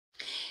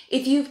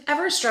If you've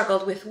ever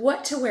struggled with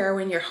what to wear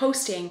when you're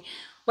hosting,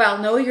 well,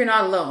 no, you're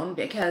not alone,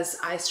 because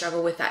I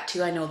struggle with that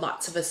too. I know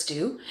lots of us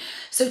do.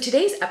 So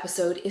today's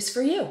episode is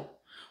for you.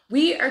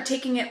 We are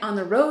taking it on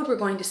the road. We're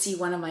going to see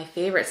one of my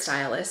favorite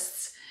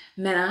stylists,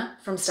 Mena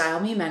from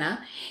Me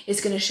Mena, is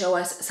going to show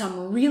us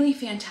some really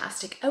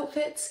fantastic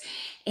outfits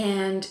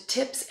and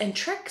tips and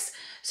tricks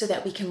so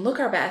that we can look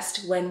our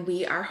best when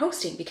we are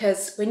hosting.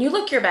 Because when you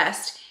look your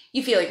best,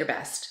 you feel your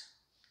best.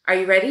 Are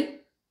you ready?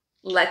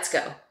 Let's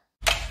go.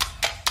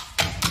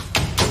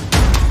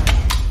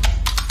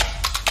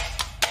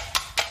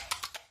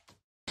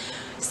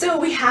 So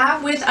we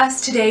have with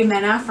us today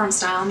Mena from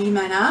Me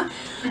Mena.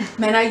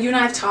 Mena, you and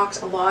I have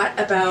talked a lot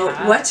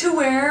about what to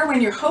wear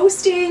when you're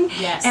hosting.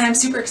 Yes. And I'm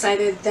super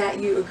excited that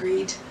you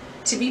agreed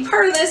to be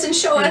part of this and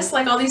show us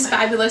like all these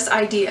fabulous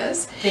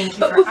ideas. Thank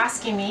you for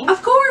asking me.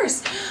 Of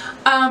course.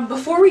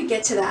 Before we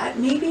get to that,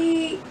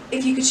 maybe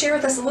if you could share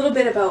with us a little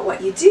bit about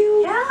what you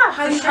do. Yeah,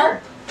 how you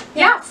help.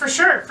 Yeah, for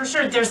sure.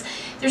 There's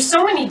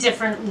so many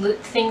different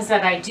things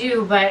that I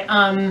do, but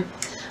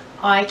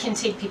I can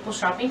take people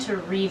shopping to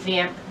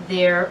revamp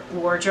their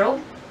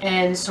wardrobe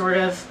and sort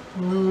of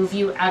move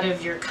you out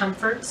of your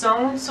comfort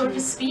zone, so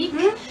to speak.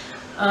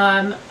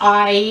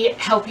 I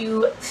help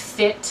you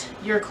fit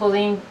your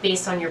clothing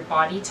based on your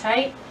body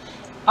type.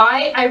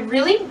 I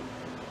really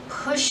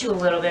push you a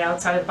little bit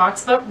outside of the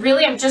box, but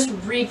really I'm just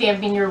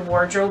revamping your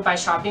wardrobe by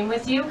shopping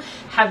with you.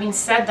 Having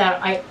said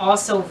that, I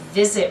also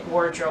visit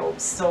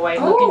wardrobes. So I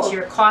look into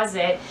your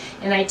closet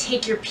and I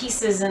take your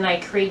pieces and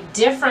I create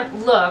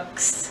different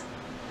looks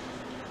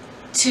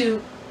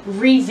to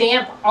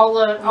revamp all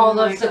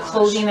of the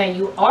clothing that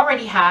you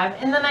already have,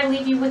 and then I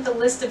leave you with a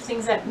list of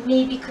things that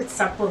maybe could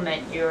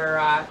supplement your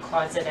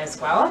closet as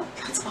well.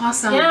 That's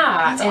awesome.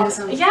 Yeah, that's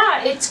awesome.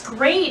 Yeah, it's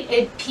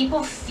great.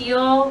 People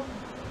feel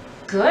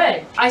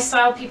good. I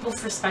style people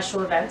for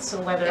special events, so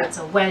whether it's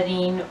a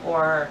wedding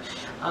or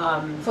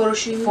photo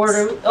shoots.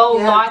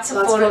 Lots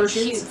of photo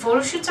shoots.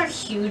 Photo shoots are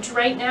huge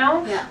right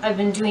now. Yeah. I've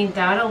been doing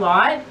that a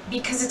lot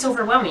because it's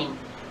overwhelming,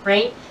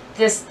 right?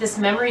 This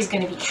memory is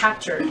going to be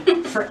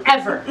captured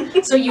forever.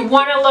 So you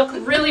want to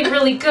look really,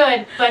 really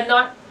good, but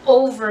not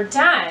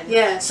overdone.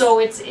 Yes. So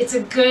it's a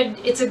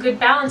good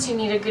balance. You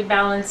need a good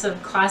balance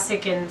of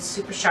classic and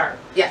super sharp.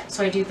 Yeah.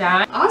 So I do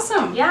that.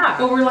 Awesome. Yeah.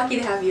 Well, we're lucky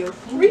to have you.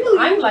 Really,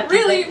 I'm lucky.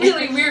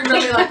 We're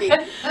really lucky.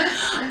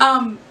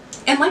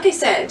 And like I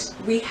said,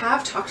 we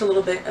have talked a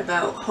little bit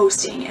about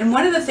hosting, and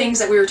one of the things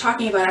that we were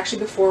talking about actually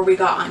before we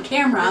got on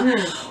camera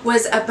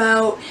was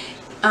about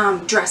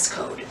dress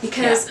code,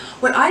 because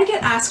what I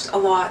get asked a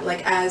lot,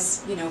 like,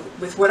 as you know,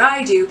 with what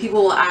I do,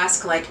 people will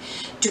ask, like,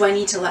 do I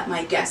need to let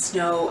my guests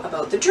know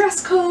about the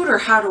dress code, or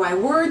how do I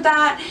word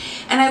that?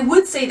 And I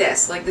would say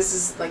this, like, this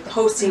is like the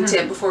hosting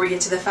tip before we get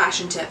to the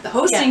fashion tip. The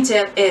hosting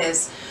tip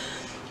is,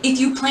 if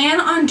you plan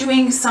on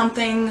doing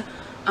something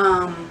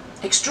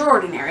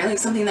extraordinary, like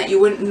something that you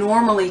wouldn't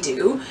normally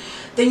do,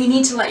 then you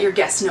need to let your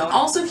guests know.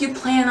 Also, if you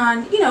plan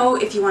on, you know,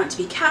 if you want it to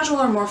be casual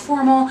or more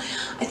formal,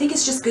 I think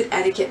it's just good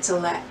etiquette to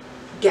let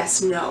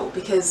guests know,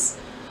 because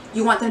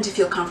you want them to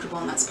feel comfortable,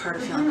 and that's part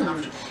of feeling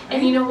comfortable. Right?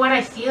 And you know what,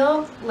 I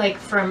feel like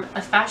from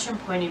a fashion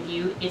point of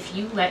view, if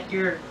you let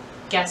your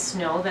guests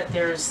know that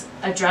there's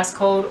a dress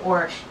code,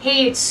 or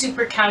hey, it's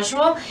super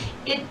casual,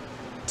 it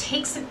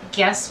takes the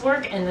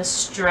guesswork and the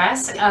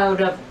stress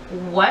out of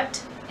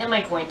what am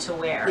I going to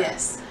wear.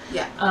 Yes.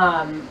 Yeah.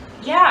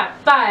 Yeah,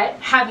 but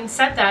having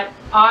said that,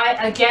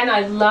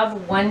 I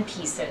love one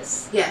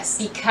pieces. Yes.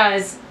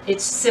 Because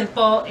it's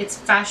simple, it's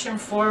fashion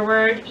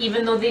forward,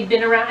 even though they've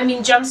been around. I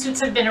mean,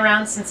 jumpsuits have been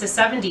around since the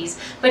 70s,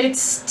 but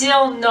it's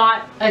still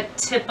not a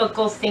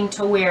typical thing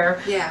to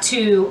wear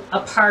to a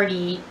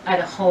party at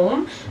a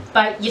home,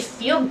 but you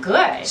feel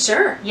good.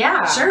 Sure.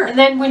 Yeah. Sure. And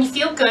then when you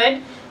feel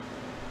good,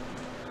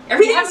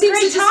 everything have seems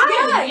a great to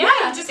time.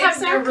 just, you just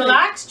have, you're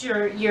relaxed,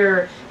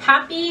 you're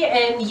happy,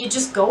 and you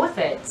just go with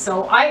it.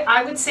 So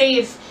I would say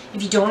if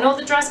you don't know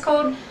the dress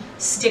code,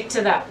 stick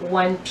to that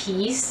one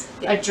piece,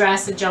 a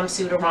dress, a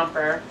jumpsuit, a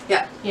romper.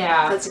 Yeah.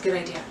 Yeah. That's a good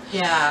idea.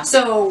 Yeah.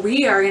 So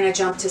we are going to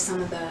jump to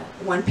some of the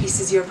one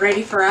pieces you have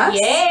ready for us.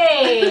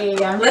 Yay!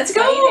 Let's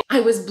go!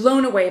 I was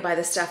blown away by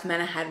the stuff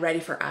Mena had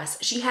ready for us.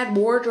 She had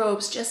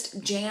wardrobes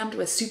just jammed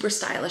with super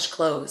stylish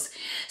clothes.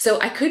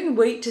 So I couldn't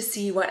wait to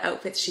see what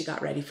outfits she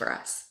got ready for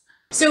us.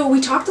 So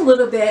we talked a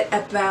little bit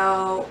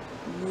about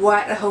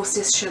what a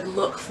hostess should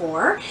look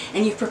for,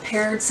 and you've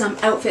prepared some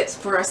outfits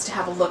for us to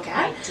have a look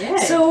at. I did.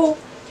 So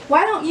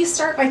why don't you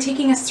start by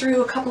taking us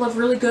through a couple of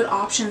really good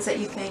options that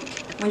you think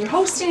when you're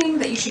hosting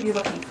that you should be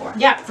looking for?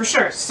 Yeah, for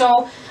sure.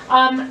 So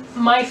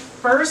my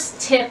first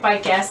tip, I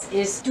guess,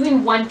 is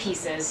doing one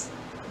pieces.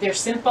 They're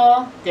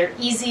simple, they're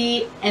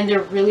easy, and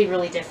they're really,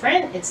 really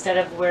different. Instead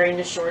of wearing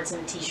the shorts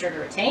and a t-shirt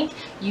or a tank,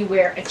 you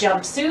wear a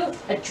jumpsuit,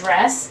 a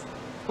dress,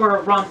 or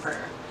a romper.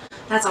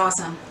 That's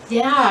awesome.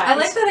 Yeah. I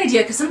like that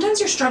idea, because sometimes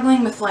you're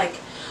struggling with, like,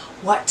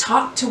 what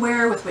top to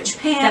wear with which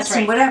pants That's right.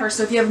 and whatever.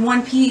 So if you have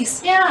one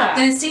piece, Yeah.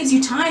 then it saves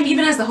you time.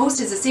 Even as the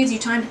hostess, it saves you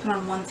time to put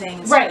on one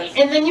thing. Right,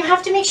 and then you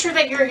have to make sure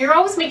that you're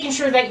always making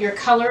sure that your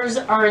colors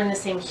are in the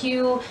same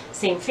hue,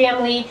 same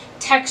family,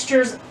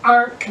 textures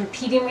aren't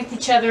competing with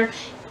each other.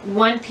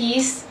 One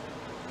piece.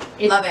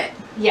 Love it.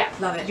 Yeah.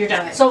 Love it. You're done.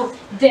 Love it. So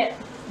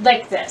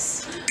like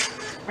this,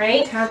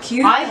 right? How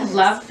cute. I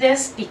love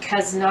this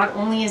because not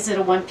only is it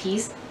a one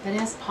piece, but it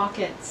has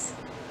pockets.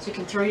 So you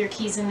can throw your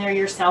keys in there,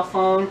 your cell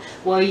phone,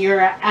 while you're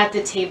at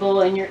the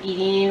table and you're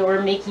eating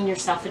or making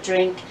yourself a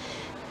drink.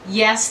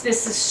 Yes,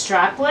 this is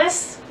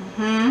strapless.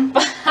 Mm-hmm.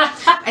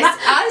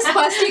 As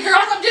busty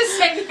girls, I'm just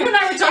saying, you and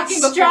I were talking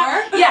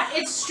before. Yeah,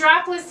 it's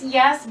strapless,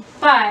 yes,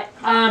 but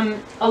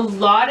a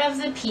lot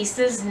of the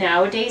pieces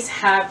nowadays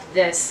have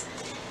this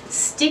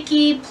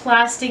sticky,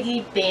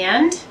 plasticky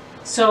band.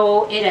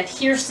 So it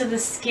adheres to the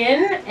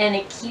skin and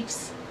it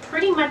keeps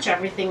pretty much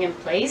everything in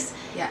place.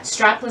 Yeah.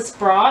 Strapless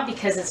bra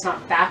because it's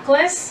not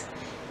backless.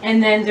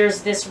 And then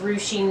there's this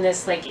ruching,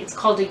 this like, it's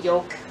called a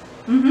yoke.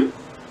 Mm-hmm.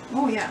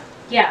 Oh, yeah.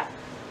 Yeah.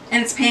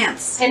 And it's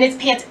pants. And it's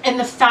pants. And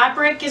the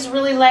fabric is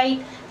really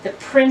light. The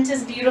print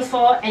is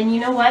beautiful. And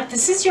you know what?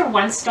 This is your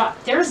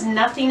one-stop. There's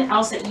nothing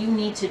else that you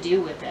need to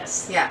do with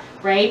this. Yeah.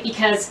 Right?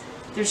 Because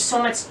there's so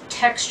much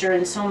texture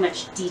and so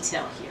much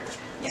detail here.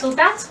 Yeah. So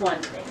that's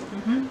one thing.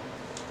 Mm-hmm.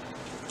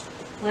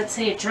 Let's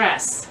say a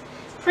dress.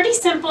 Pretty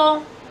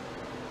simple.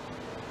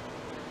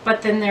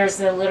 But then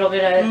there's a little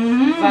bit of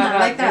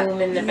like that.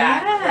 boom in the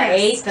back, Yes,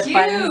 right? The cute.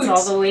 button's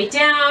all the way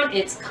down.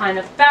 It's kind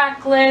of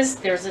backless.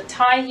 There's a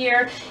tie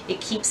here.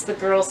 It keeps the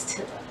girls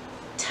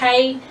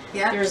tight.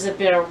 Yeah. There's a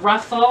bit of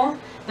ruffle,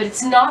 but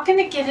it's not going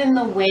to get in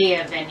the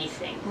way of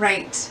anything.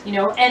 Right. You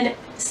know, and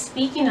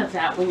speaking of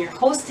that, when you're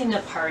hosting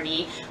a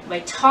party, my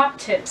top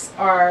tips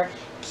are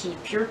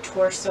keep your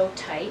torso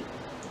tight.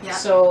 Yeah.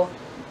 So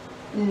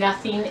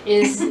nothing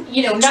is,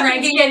 you know,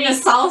 dragging in the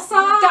salsa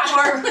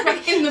or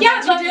in the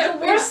yeah, veggie but dip.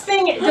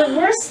 the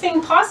worst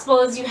thing possible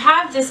is you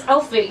have this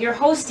outfit, you're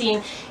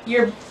hosting,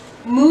 you're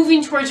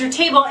moving towards your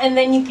table, and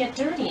then you get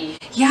dirty.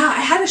 Yeah, I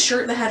had a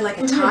shirt that had like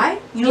a tie.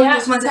 You know,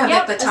 those ones that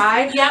have like the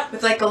tie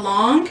with like a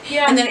long,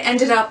 and then it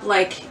ended up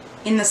like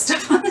in the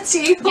stuff on the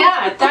table.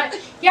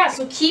 Yeah,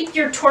 so keep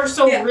your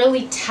torso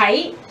really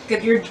tight.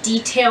 Good. Your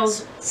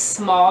details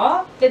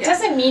small. That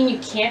doesn't mean you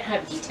can't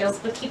have details,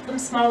 but keep them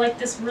small, like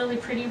this really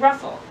pretty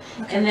ruffle.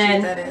 Look and how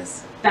then cute that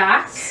is.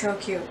 Back. So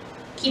cute.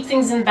 Keep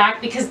things in back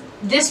because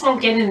this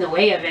won't get in the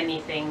way of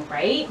anything,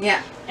 right?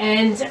 Yeah.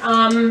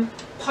 And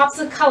pops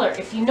of color.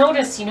 If you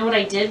notice, you know what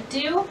I did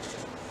do?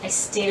 I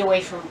stayed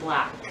away from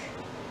black.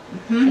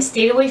 I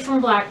stayed away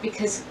from black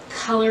because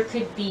color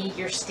could be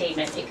your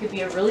statement. It could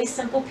be a really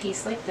simple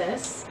piece like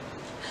this.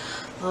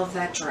 Love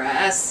that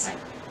dress.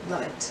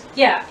 Love it.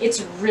 Yeah,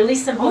 it's really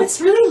simple. Oh, it's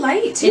really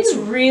light too. It's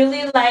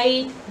really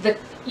light.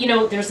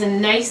 There's a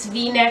nice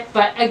V-neck,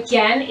 but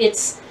again,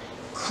 it's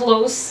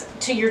close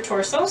to your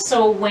torso.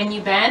 So when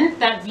you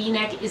bend, that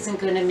V-neck isn't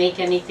going to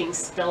make anything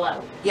spill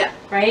out. Yeah.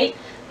 Right?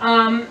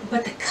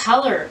 But the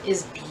color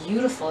is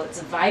beautiful.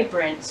 It's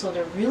vibrant. So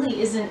there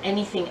really isn't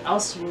anything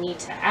else you need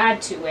to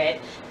add to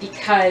it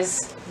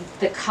because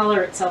the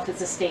color itself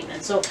is a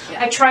statement. So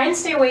I try and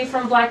stay away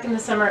from black in the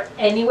summer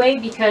anyway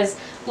because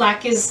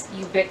black is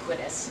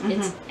ubiquitous.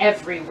 It's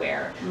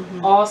everywhere,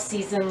 all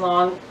season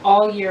long,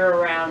 all year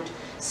around.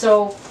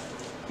 So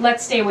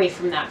let's stay away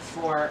from that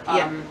for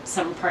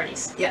summer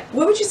parties. Yeah.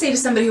 What would you say to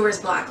somebody who wears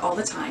black all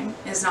the time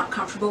and is not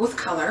comfortable with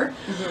color?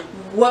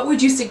 What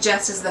would you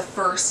suggest is the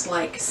first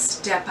like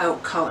step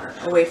out color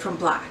away from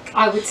black?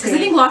 I would say, because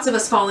I think lots of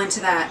us fall into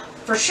that.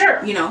 For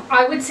sure. You know,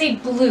 I would say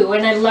blue,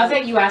 and I love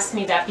that you asked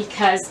me that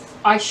because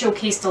I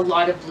showcased a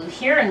lot of blue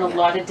here and a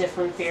lot of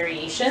different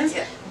variations.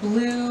 Yeah.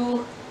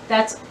 Blue,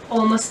 that's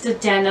almost a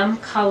denim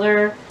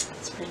color.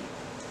 It's pretty.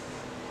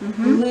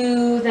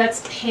 Blue,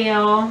 that's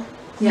pale.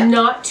 Yeah.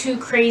 Not too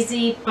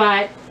crazy,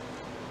 but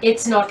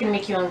it's not going to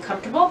make you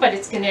uncomfortable, but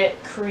it's going to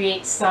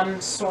create some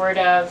sort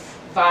of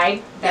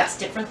vibe that's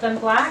different than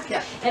black.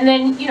 Yeah. And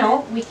then, you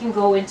know, we can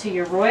go into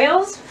your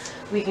royals,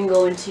 we can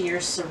go into your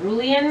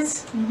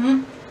ceruleans.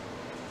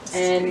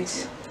 And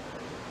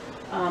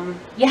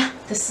yeah,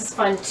 this is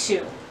fun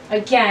too.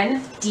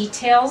 Again,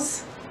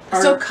 details.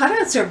 So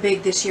cutouts are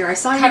big this year. I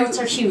saw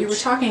cutouts are huge. You were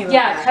talking about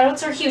that. that.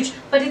 Cutouts are huge,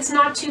 but it's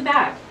not too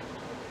bad.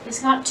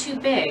 It's not too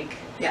big.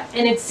 Yeah.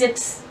 And it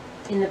zips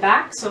in the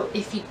back, so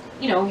if you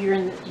have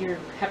to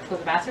go to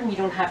the bathroom, you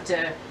don't have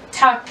to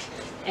tuck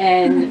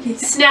and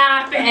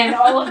snap and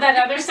all of that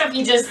other stuff.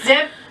 You just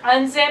zip,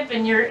 unzip,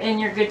 and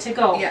you're good to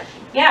go. Yeah.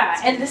 Yeah,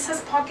 and this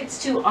has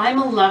pockets too. I'm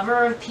a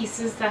lover of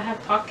pieces that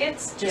have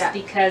pockets just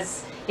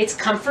because it's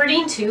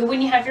comforting too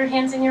when you have your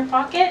hands in your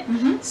pocket.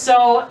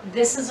 So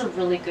this is a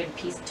really good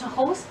piece to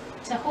host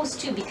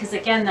too because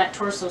again, that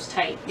torso's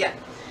tight. Yeah.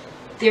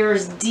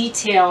 There's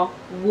detail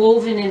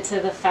woven into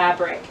the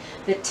fabric.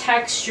 The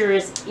texture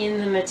is in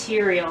the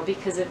material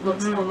because it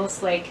looks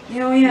almost like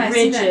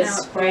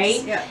ridges,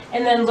 right? Yeah.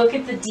 And then look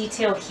at the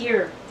detail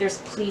here. There's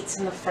pleats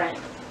in the front,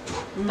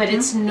 but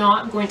it's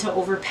not going to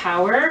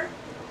overpower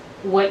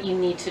what you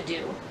need to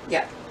do.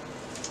 Yeah.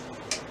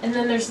 And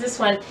then there's this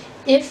one.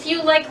 If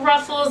you like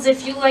ruffles,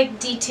 if you like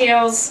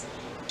details,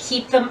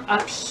 keep them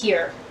up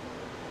here.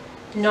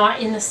 Not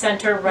in the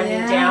center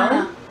running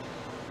down.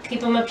 Keep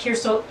them up here.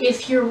 So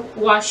if you're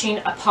washing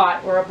a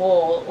pot or a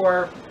bowl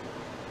or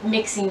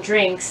mixing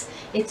drinks,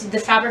 the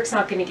fabric's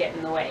not going to get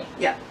in the way.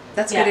 Yeah,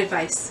 that's good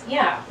advice.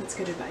 Yeah. That's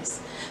good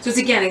advice. So it's,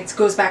 again, it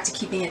goes back to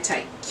keeping it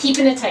tight.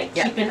 Keeping it tight.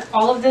 Yeah. Keeping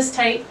all of this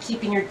tight,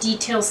 keeping your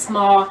details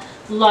small,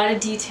 a lot of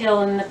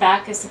detail in the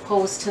back as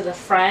opposed to the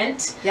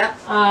front. Yep.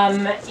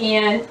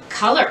 And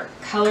color.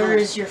 Color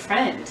is your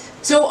friend.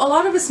 So a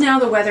lot of us now,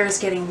 the weather is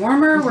getting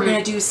warmer. We're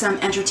going to do some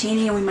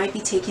entertaining and we might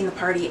be taking the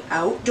party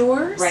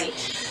outdoors. Right.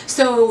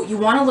 So you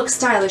want to look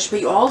stylish,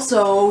 but you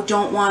also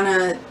don't want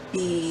to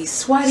be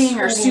sweating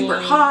or super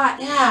hot.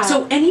 Yeah.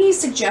 So any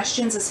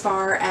suggestions as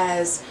far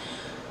as,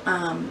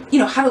 you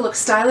know, how to look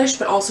stylish,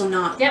 but also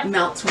not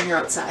melt when you're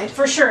outside?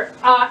 For sure.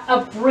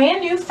 A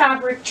brand new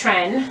fabric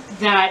trend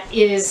that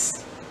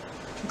is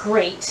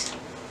great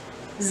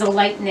is a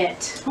light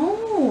knit.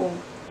 Oh.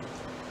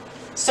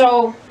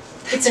 So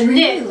it's a really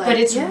knit, light, but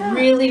it's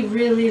really,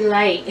 really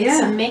light. It's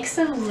a mix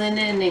of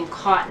linen and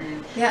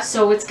cotton. Yeah.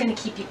 So it's going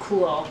to keep you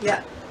cool.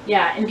 Yeah.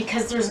 Yeah, and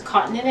because there's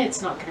cotton in it,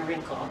 it's not going to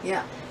wrinkle.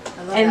 Yeah.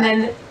 I love and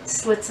that. then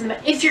slits in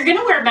the... If you're going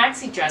to wear a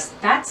maxi dress,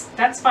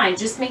 that's fine.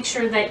 Just make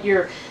sure that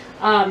your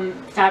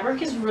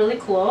fabric is really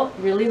cool,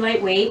 really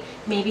lightweight,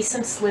 maybe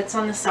some slits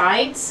on the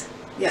sides.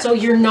 Yeah. So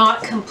you're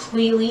not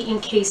completely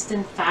encased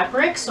in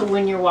fabric. So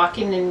when you're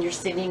walking and you're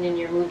sitting and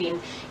you're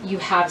moving, you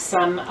have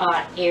some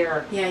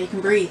air. Yeah, you can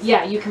breathe.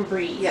 Yeah, you can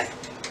breathe. Yeah.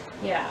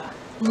 Yeah.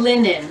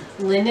 Linen.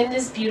 Linen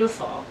is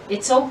beautiful.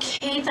 It's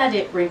okay that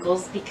it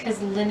wrinkles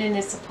because linen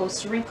is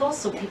supposed to wrinkle,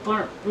 so people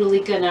aren't really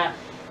gonna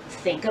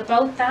think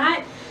about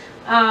that.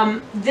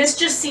 This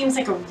just seems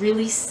like a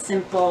really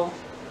simple,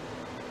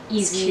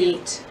 easy,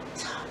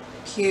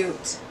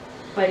 cute.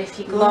 But if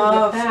you go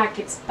to the back,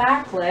 it's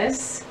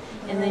backless,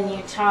 and then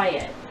you tie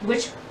it.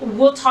 Which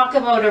we'll talk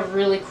about a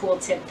really cool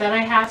tip that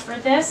I have for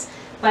this.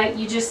 But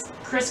you just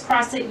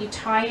crisscross it, you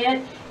tie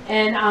it,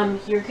 and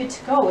you're good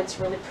to go. It's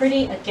really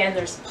pretty. Again,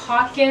 there's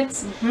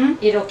pockets.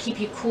 It'll keep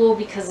you cool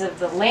because of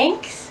the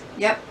length.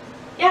 Yep.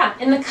 Yeah,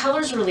 and the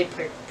color's really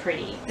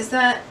pretty. Is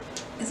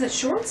it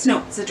shorts?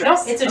 No, it's a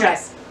dress. No, it's a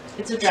dress.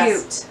 It's a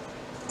dress.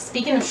 Cute.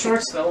 Speaking of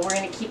shorts, though, we're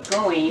going to keep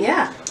going.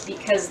 Yeah.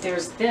 Because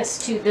there's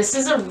this, too. This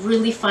is a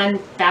really fun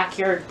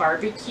backyard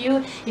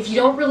barbecue. If you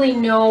don't really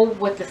know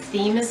what the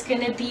theme is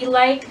going to be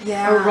like,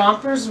 a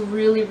romper's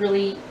really,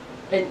 really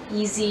an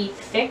easy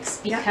fix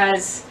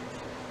because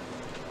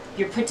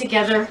you're put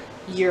together,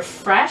 you're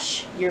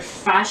fresh, you're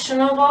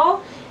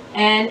fashionable,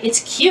 and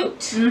it's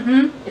cute.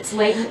 It's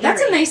light and airy.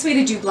 That's a nice way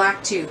to do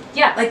black too.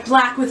 Yeah. Like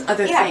black with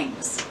other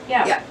things.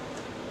 Yeah. Yeah.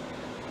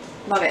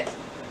 Love it.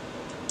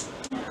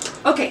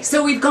 Okay,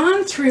 so we've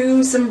gone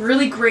through some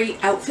really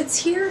great outfits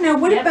here. Now,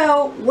 what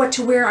about what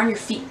to wear on your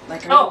feet?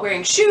 Like, are you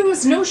wearing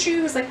shoes, no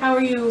shoes? Like, how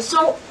are you?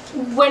 So,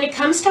 when it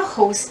comes to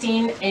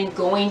hosting and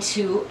going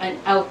to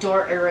an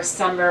outdoor or a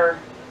summer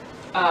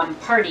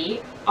party,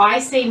 I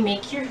say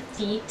make your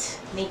feet,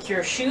 make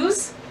your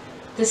shoes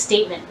the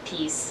statement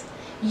piece.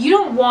 You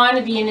don't want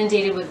to be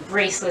inundated with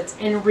bracelets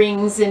and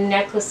rings and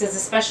necklaces,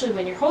 especially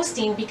when you're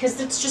hosting, because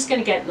it's just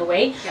going to get in the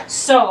way. Yeah.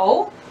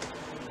 So,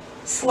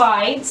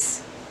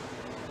 slides,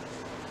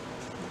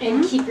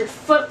 and keep your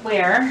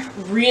footwear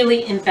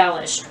really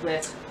embellished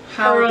with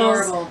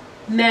pearls,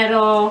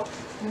 metal,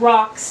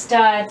 rock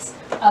studs,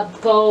 a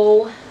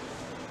bow,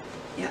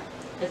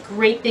 a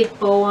great big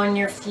bow on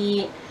your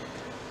feet.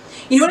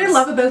 You know what I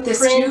love about this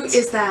too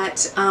is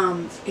that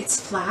it's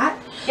flat.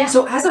 Yeah.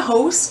 So as a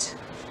host,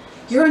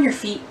 you're on your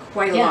feet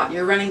quite a lot.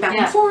 You're running back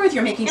and forth.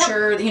 You're making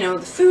sure that, you know,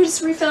 the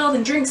food's refilled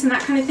and drinks and that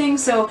kind of thing.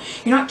 So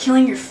you're not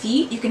killing your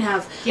feet. You can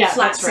have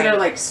flats that are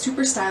like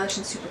super stylish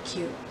and super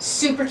cute.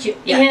 Super cute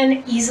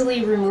and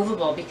easily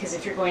removable, because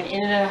if you're going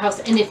in and out of the house,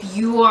 and if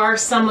you are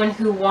someone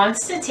who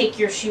wants to take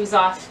your shoes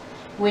off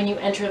when you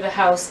enter the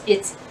house,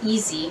 it's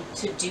easy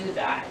to do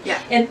that.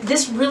 Yeah. And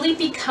this really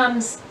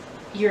becomes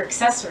your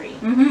accessory,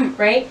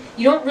 right?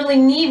 You don't really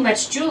need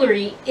much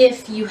jewelry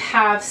if you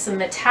have some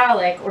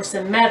metallic or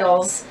some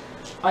metals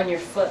on your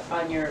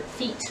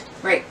feet.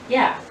 Right.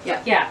 Yeah.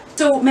 Yeah. Yeah.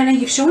 So, Mena,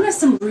 you've shown us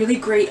some really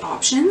great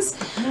options.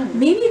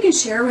 Maybe you can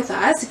share with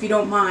us, if you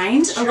don't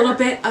mind, a little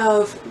bit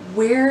of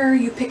where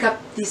you pick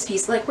up these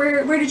pieces. Like,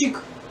 where did you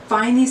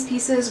find these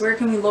pieces? Where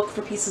can we look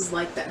for pieces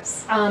like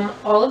this?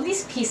 All of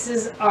these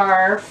pieces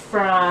are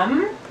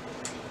from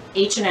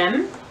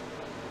H&M,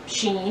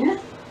 Shein,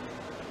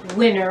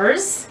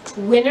 Winners.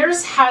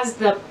 Winners has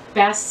the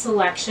best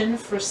selection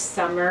for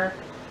summer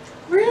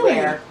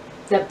wear.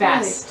 The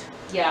best. Really?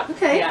 Yeah.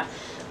 Okay. Yeah.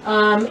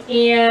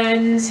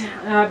 And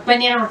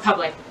Banana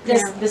Republic.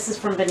 This is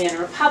from Banana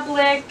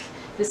Republic.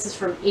 This is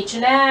from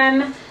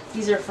H&M.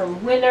 These are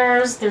from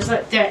Winners.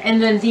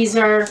 And then these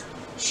are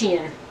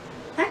Shein.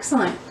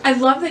 Excellent. I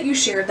love that you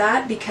shared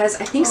that, because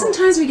I think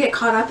sometimes we get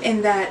caught up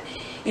in that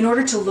in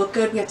order to look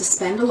good, we have to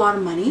spend a lot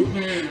of money.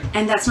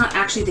 And that's not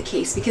actually the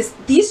case, because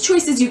these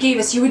choices you gave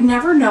us, you would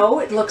never know.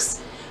 It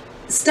looks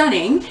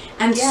stunning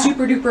and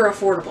super duper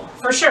affordable.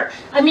 For sure.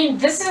 I mean,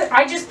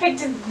 I just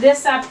picked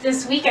this up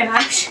this weekend.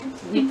 Actually,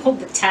 we pulled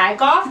the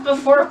tag off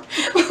before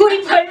we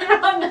put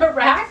it on the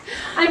rack.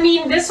 I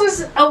mean, this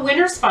was a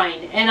winner's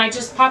find, and I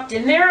just popped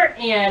in there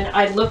and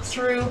I looked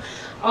through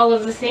all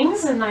of the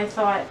things and I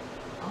thought,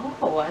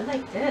 oh, I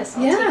like this.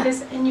 I'll take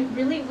this. And it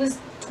really was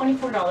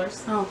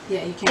 $24. Oh,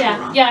 yeah, you can't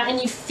go wrong. Yeah,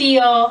 and you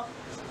feel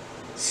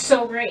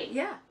so great.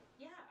 Yeah.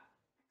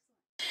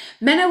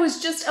 Mena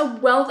was just a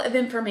wealth of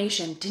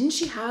information. Didn't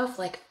she have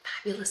like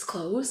fabulous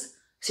clothes?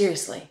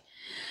 Seriously.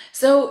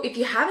 So if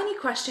you have any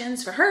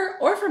questions for her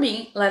or for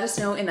me, let us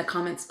know in the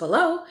comments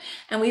below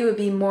and we would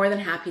be more than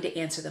happy to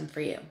answer them for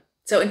you.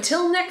 So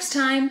until next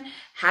time,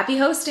 happy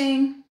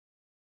hosting.